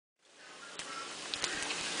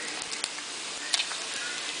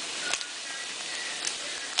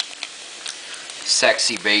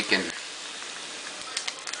Sexy bacon.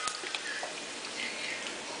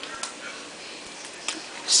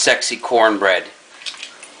 Sexy cornbread.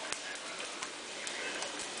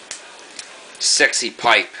 Sexy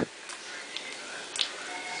pipe.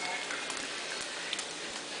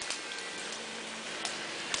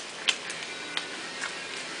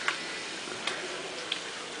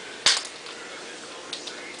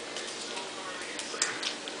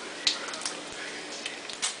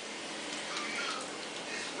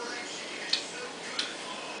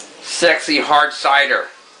 Sexy hard cider.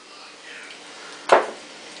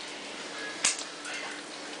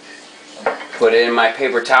 Put it in my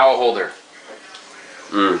paper towel holder.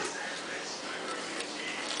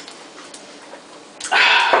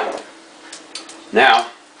 Now,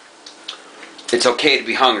 it's okay to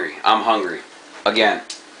be hungry. I'm hungry. Again,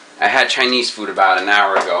 I had Chinese food about an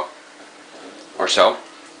hour ago or so.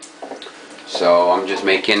 So I'm just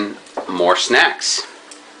making more snacks.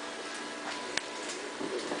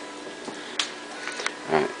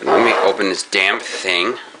 Alright, let me open this damn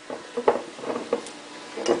thing.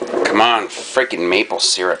 Come on, freaking maple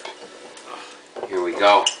syrup. Here we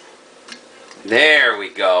go. There we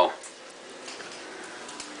go.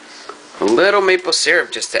 A little maple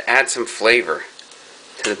syrup just to add some flavor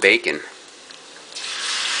to the bacon.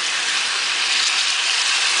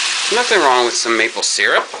 Nothing wrong with some maple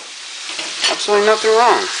syrup. Absolutely nothing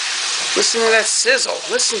wrong. Listen to that sizzle.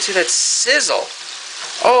 Listen to that sizzle.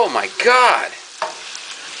 Oh my God.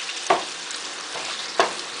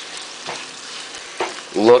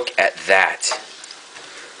 Look at that.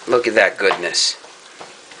 Look at that goodness.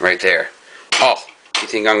 Right there. Oh, you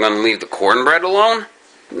think I'm going to leave the cornbread alone?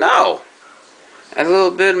 No. Add a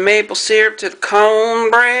little bit of maple syrup to the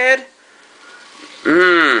cornbread.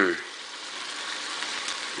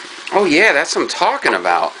 Oh yeah, that's what I'm talking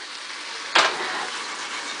about.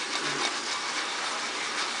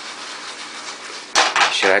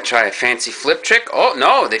 Should I try a fancy flip trick? Oh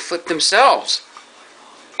no, they flipped themselves.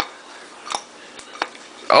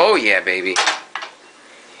 Oh yeah, baby.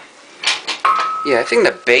 Yeah, I think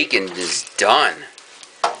the bacon is done.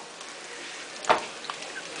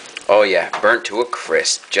 Oh yeah, burnt to a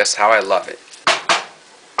crisp, just how I love it.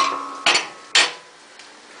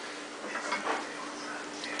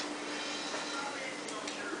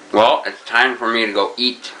 Well, it's time for me to go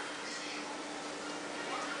eat.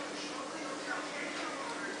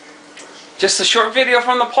 Just a short video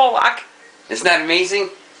from the Pollock. Isn't that amazing?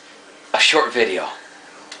 A short video.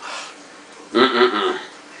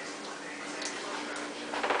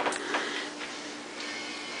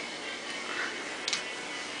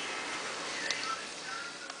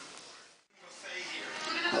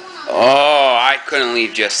 Oh, I couldn't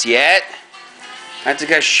leave just yet. I have to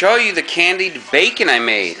go show you the candied bacon I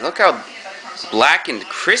made. Look how black and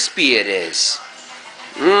crispy it is.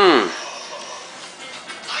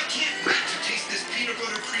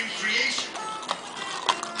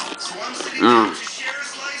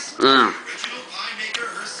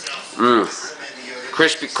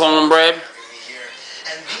 Crispy cornbread.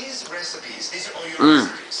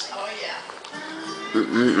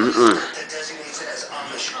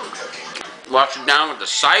 Wash it down with the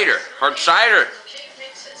cider, hard cider.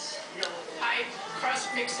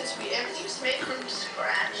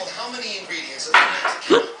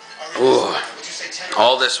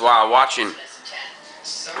 All this while watching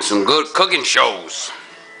some good cooking shows.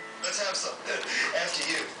 Let's have some after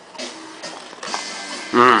you.